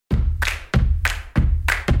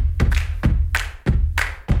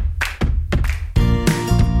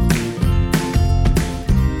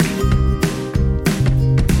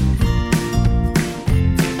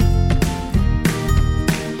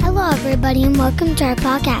everybody, and welcome to our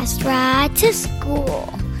podcast, Ride to School.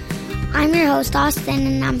 I'm your host, Austin,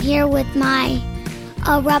 and I'm here with my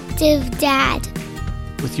eruptive dad.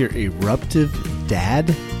 With your eruptive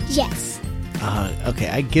dad? Yes. Okay,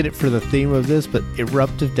 I get it for the theme of this, but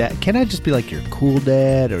eruptive dad. Can I just be like your cool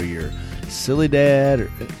dad or your silly dad? Or,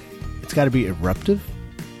 it's got to be eruptive?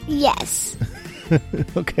 Yes.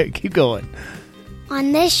 Okay, keep going.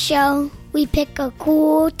 On this show, we pick a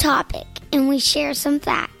cool topic and we share some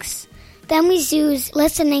facts. Then we choose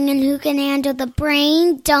listening and who can handle the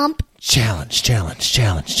brain dump Challenge. Jinx!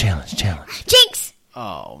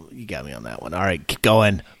 Oh, you got me on that one. All right, keep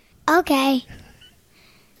going. Okay.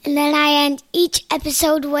 And then I end each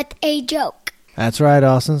episode with a joke. That's right,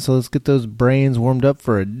 Austin. So let's get those brains warmed up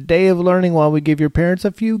for a day of learning while we give your parents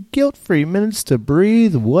a few guilt-free minutes to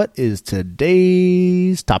breathe. What is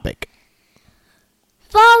today's topic?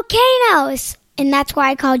 Volcanoes! And that's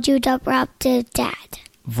why I called you the eruptive dad.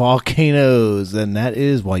 Volcanoes, and that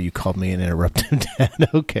is why you called me an interruptive dad.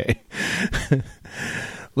 Okay.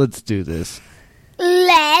 Let's do this.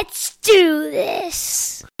 Let's do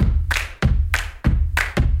this.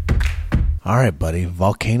 All right, buddy.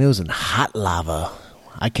 Volcanoes and hot lava.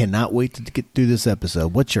 I cannot wait to get through this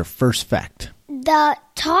episode. What's your first fact? The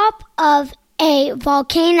top of a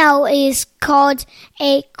volcano is called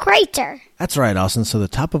a crater. That's right, Austin. So the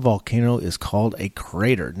top of a volcano is called a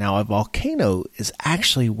crater. Now, a volcano is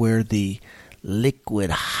actually where the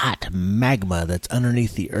liquid hot magma that's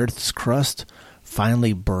underneath the Earth's crust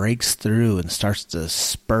finally breaks through and starts to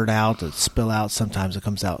spurt out and spill out. Sometimes it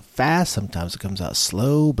comes out fast, sometimes it comes out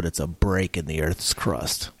slow, but it's a break in the Earth's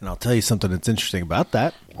crust. And I'll tell you something that's interesting about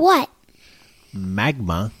that. What?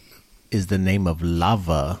 Magma is the name of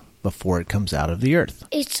lava before it comes out of the Earth.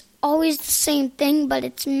 It's always the same thing, but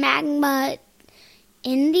it's magma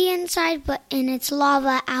in the inside, and it's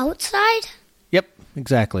lava outside? Yep,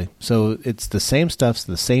 exactly. So it's the same stuff, it's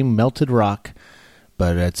the same melted rock,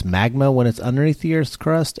 but it's magma when it's underneath the Earth's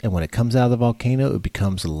crust, and when it comes out of the volcano, it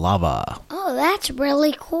becomes lava. Oh, that's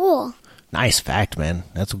really cool. Nice fact, man.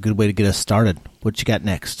 That's a good way to get us started. What you got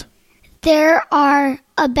next? There are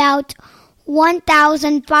about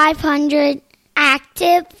 1,500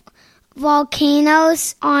 active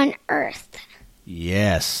volcanoes on Earth.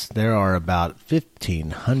 Yes, there are about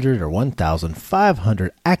 1,500 or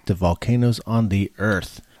 1,500 active volcanoes on the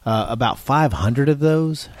Earth. About 500 of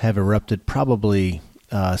those have erupted probably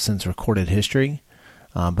since recorded history.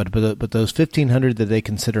 But those 1,500 that they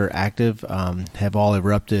consider active have all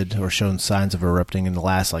erupted or shown signs of erupting in the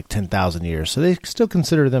last 10,000 years. So they still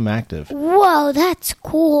consider them active. Whoa, that's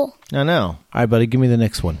cool. I know. All right, buddy, give me the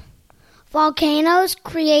next one. Volcanoes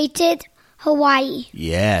created Hawaii.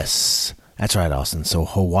 Yes, that's right, Austin. So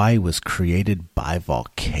Hawaii was created by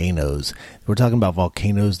volcanoes. We're talking about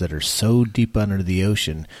volcanoes that are so deep under the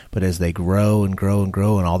ocean, but as they grow and grow and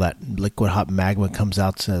grow and all that liquid hot magma comes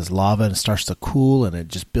out as lava and starts to cool and it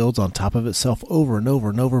just builds on top of itself over and over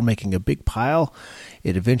and over, making a big pile,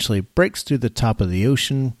 it eventually breaks through the top of the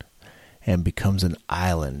ocean and becomes an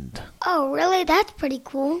island. Oh, really? That's pretty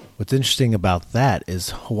cool. What's interesting about that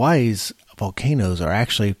is Hawaii's volcanoes are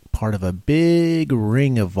actually part of a big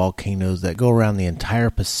ring of volcanoes that go around the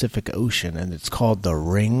entire Pacific Ocean, and it's called the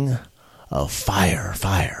Ring of Fire.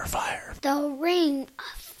 The Ring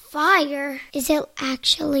of Fire? Is it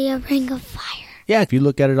actually a ring of fire? Yeah, if you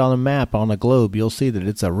look at it on a map, on a globe, you'll see that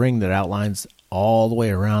it's a ring that outlines all the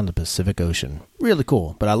way around the Pacific Ocean. Really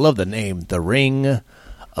cool, but I love the name, the Ring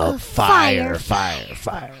of Fire.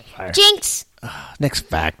 Jinx! Next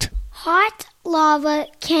fact. Hot lava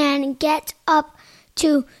can get up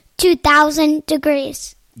to 2,000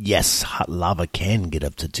 degrees. Yes, hot lava can get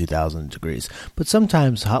up to 2,000 degrees, but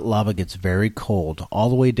sometimes hot lava gets very cold, all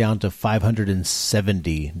the way down to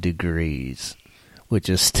 570 degrees, which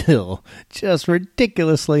is still just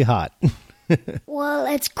ridiculously hot. Well,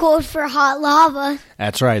 it's cold for hot lava.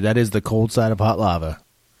 That's right, that is the cold side of hot lava.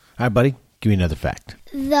 All right, buddy, give me another fact.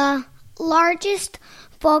 The largest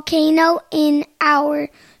volcano in our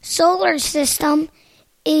solar system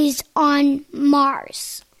is on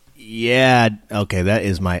Mars. Yeah, okay, that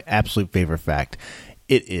is my absolute favorite fact.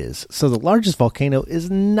 It is. So the largest volcano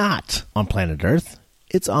is not on planet Earth.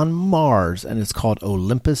 It's on Mars, and it's called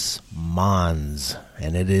Olympus Mons.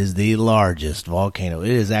 And it is the largest volcano. It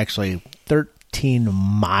is actually 13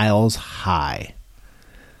 miles high.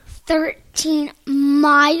 13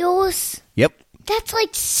 miles? Yep. That's like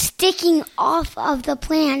sticking off of the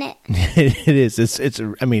planet. It is. It's.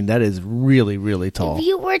 I mean, that is really, really tall. If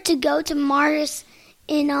you were to go to Mars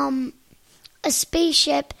in a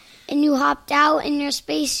spaceship and you hopped out in your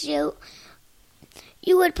spacesuit,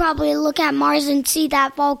 You would probably look at Mars and see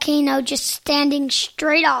that volcano just standing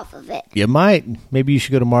straight off of it. You might. Maybe you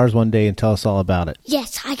should go to Mars one day and tell us all about it.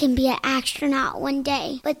 Yes, I can be an astronaut one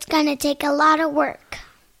day, but it's going to take a lot of work.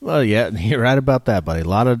 Well, yeah, you're right about that, buddy. A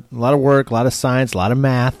lot of work, a lot of science, a lot of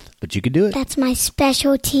math, but you could do it. That's my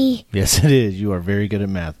specialty. Yes, it is. You are very good at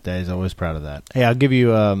math. Daddy's always proud of that. Hey, I'll give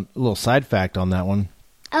you a little side fact on that one.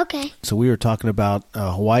 Okay. So we were talking about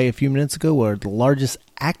Hawaii a few minutes ago, where the largest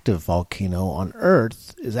active volcano on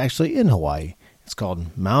Earth is actually in Hawaii. It's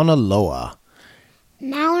called Mauna Loa.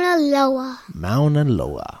 Mauna Loa. Mauna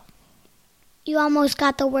Loa. You almost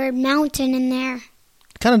got the word mountain in there.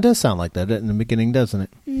 Kind of does sound like that in the beginning, doesn't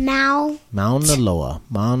it? Mauna Loa.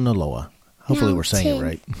 Mauna Loa. Hopefully we're saying it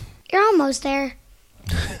right. You're almost there.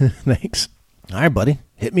 Thanks. All right, buddy.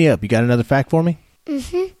 Hit me up. You got another fact for me?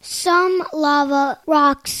 Mm-hmm. Some lava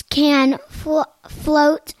rocks can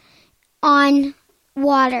float on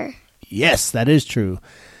water. Yes, that is true.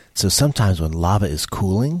 So sometimes when lava is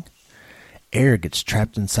cooling, air gets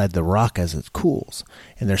trapped inside the rock as it cools.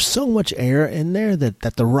 And there's so much air in there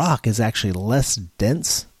that the rock is actually less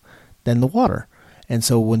dense than the water. And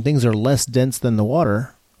so when things are less dense than the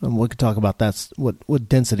water, and we could talk about that's what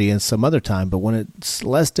density is some other time, but when it's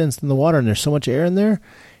less dense than the water and there's so much air in there,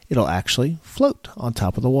 it'll actually float on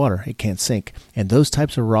top of the water. It can't sink. And those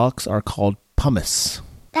types of rocks are called pumice.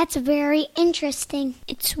 That's very interesting.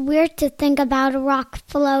 It's weird to think about a rock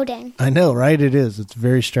floating. I know, right? It is. It's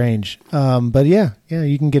very strange. But yeah,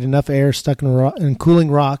 you can get enough air stuck in cooling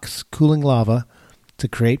rocks, cooling lava, to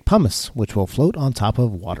create pumice, which will float on top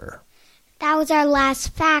of water. That was our last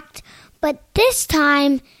fact. But this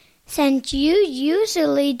time, since you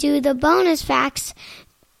usually do the bonus facts,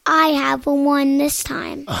 I have one this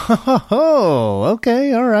time. Oh,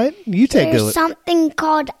 okay, all right. You take it. There's something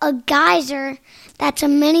called a geyser. That's a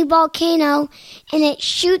mini volcano, and it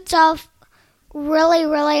shoots off really,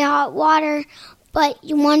 really hot water. But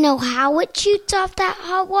you want to know how it shoots off that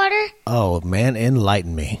hot water? Oh, man,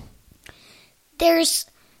 enlighten me. There's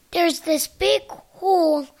this big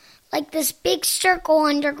hole, like this big circle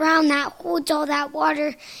underground that holds all that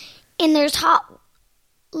water, and there's hot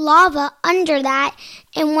lava under that,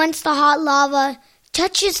 and once the hot lava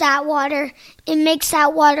touches that water, it makes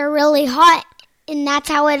that water really hot, and that's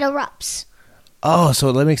how it erupts. Oh,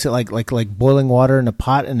 so that makes it like boiling water in a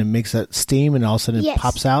pot, and it makes that steam, and all of a sudden it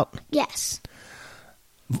pops out? Yes.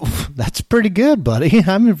 That's pretty good, buddy.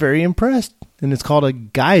 I'm very impressed. And it's called a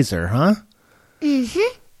geyser, huh?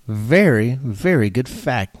 Mm-hmm. Very, very good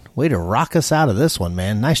fact. Way to rock us out of this one,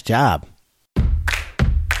 man. Nice job.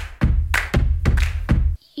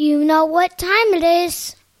 You know what time it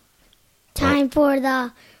is. Time for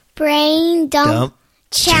the Brain Dump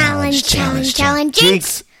Challenge.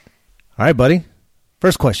 Jinx. All right, buddy.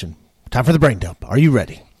 First question. Time for the brain dump. Are you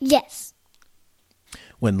ready? Yes.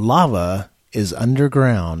 When lava is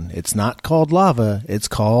underground, it's not called lava. It's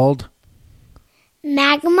called...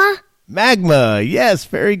 Magma. Magma. Yes,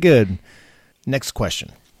 very good. Next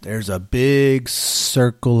question. There's a big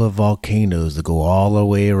circle of volcanoes that go all the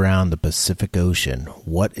way around the Pacific Ocean.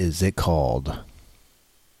 What is it called?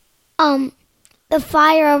 The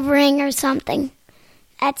Fire of Ring or something.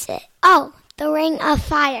 That's it. Oh, the Ring of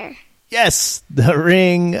Fire. Yes, the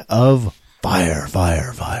Ring of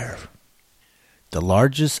Fire. The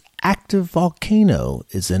largest active volcano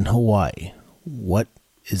is in Hawaii. What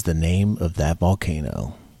is the name of that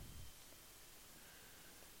volcano?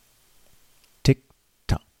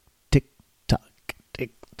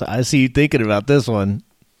 I see you thinking about this one.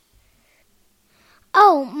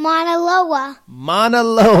 Oh, Mauna Loa. Mauna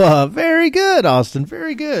Loa. Very good, Austin.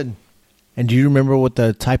 Very good. And do you remember what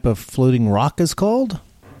the type of floating rock is called?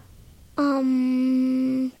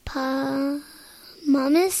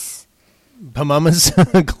 Pumice? Pumice?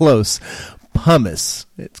 Close. Pumice.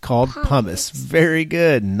 It's called pumice. Very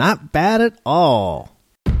good. Not bad at all.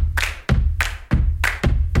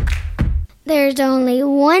 There's only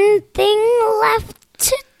one thing left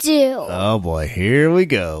to do. Oh boy, here we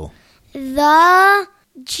go. The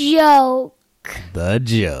joke. The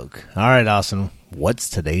joke. All right, Austin, what's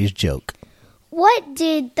today's joke? What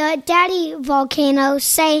did the daddy volcano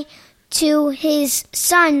say to his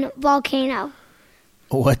son volcano?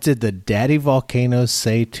 What did the daddy volcano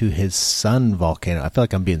say to his son volcano? I feel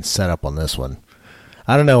like I'm being set up on this one.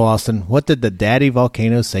 I don't know, Austin. What did the daddy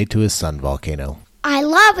volcano say to his son volcano? I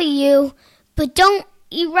love you, but don't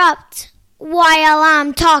erupt while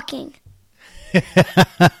I'm talking.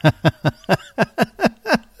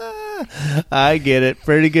 I get it.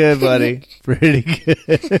 Pretty good, buddy. Pretty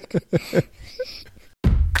good.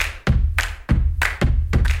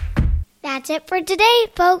 That's it for today,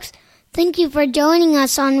 folks. Thank you for joining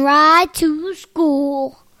us on Ride to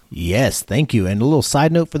School. Yes, thank you. And a little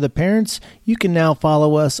side note for the parents, you can now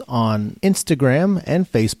follow us on Instagram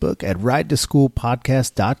and Facebook at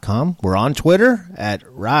ridetoschoolpodcast.com. We're on Twitter at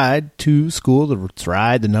Ride2School. It's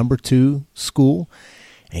Ride, the number 2, school.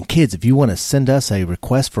 And kids, if you want to send us a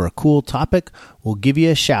request for a cool topic, we'll give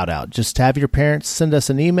you a shout out. Just have your parents send us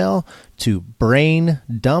an email to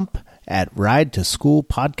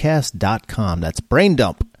braindump@ridetoschoolpodcast.com. That's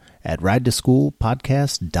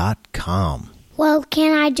braindump@ridetoschoolpodcast.com. Well,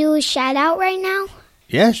 can I do a shout out right now?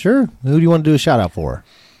 Yeah, sure. Who do you want to do a shout out for?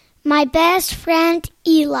 My best friend,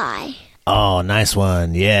 Eli. Oh, nice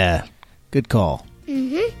one. Yeah. Good call.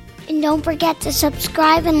 And don't forget to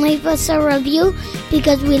subscribe and leave us a review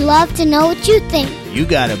because we love to know what you think. You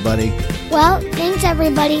got it, buddy. Well, thanks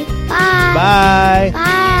everybody. Bye. Bye.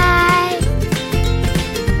 Bye.